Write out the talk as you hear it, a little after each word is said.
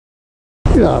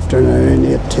Good afternoon,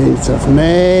 18th of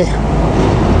May,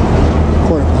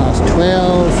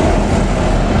 12:15,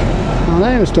 and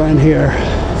I was down here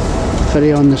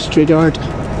videoing the street art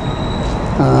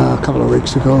a couple of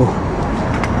weeks ago,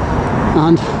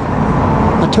 and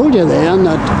I told you then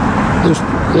that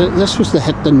this was the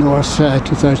Hit the North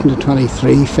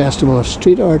 2023 Festival of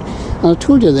Street Art, and I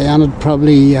told you then I'd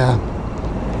probably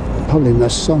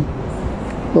missed some.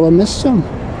 Well, I missed some.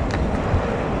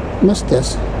 Missed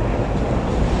this.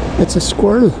 It's a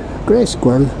squirrel, a grey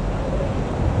squirrel,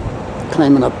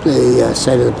 climbing up the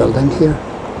side of the building here.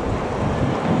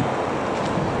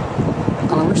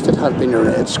 And I wished it had been a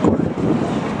red squirrel.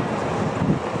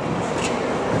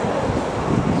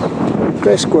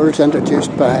 Grey squirrels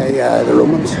introduced by the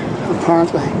Romans,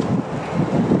 apparently,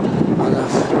 and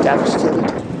have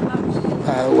devastated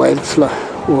wildlife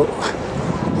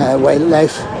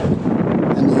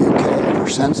in the UK ever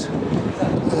since.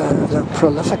 They're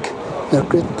prolific. They're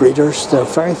great breeders. They're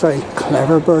very, very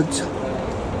clever birds,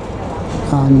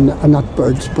 and not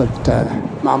birds, but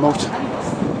mammals.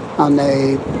 And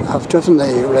they have driven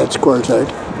the red squirrels out.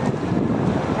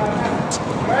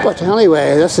 But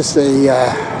anyway, this is the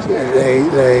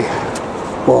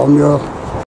wall mural.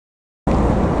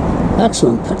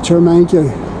 Excellent picture, mind you.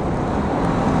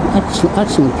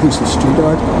 Excellent piece of street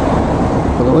art.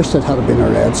 But I wish it had been a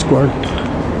red squirrel.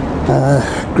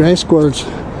 Grey squirrels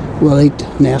will eat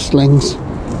nestlings,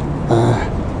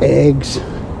 eggs.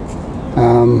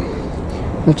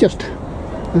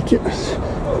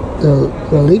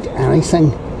 They'll eat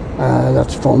anything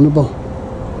that's vulnerable,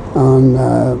 and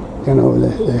you know,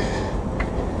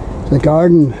 the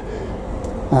garden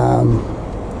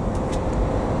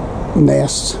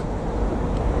nests,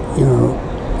 you know,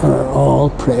 are all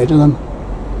prey to them,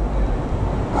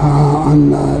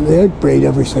 and they outbreed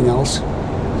everything else.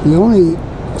 The only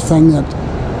thing that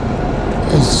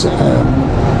is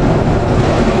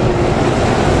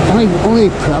only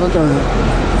predator,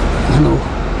 you know,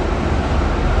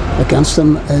 against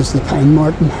them is the pine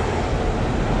marten.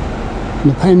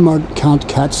 And the pine marten can't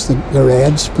catch the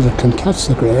reds, but it can catch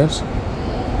the greys.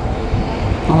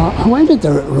 Why did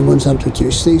the Romans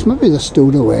introduce these? Maybe they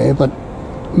stowed away, but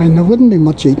I mean, there wouldn't be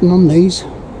much eating on these,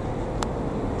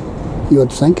 you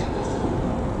would think.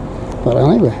 But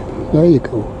anyway, there you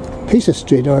go. Piece of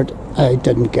street art I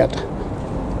didn't get.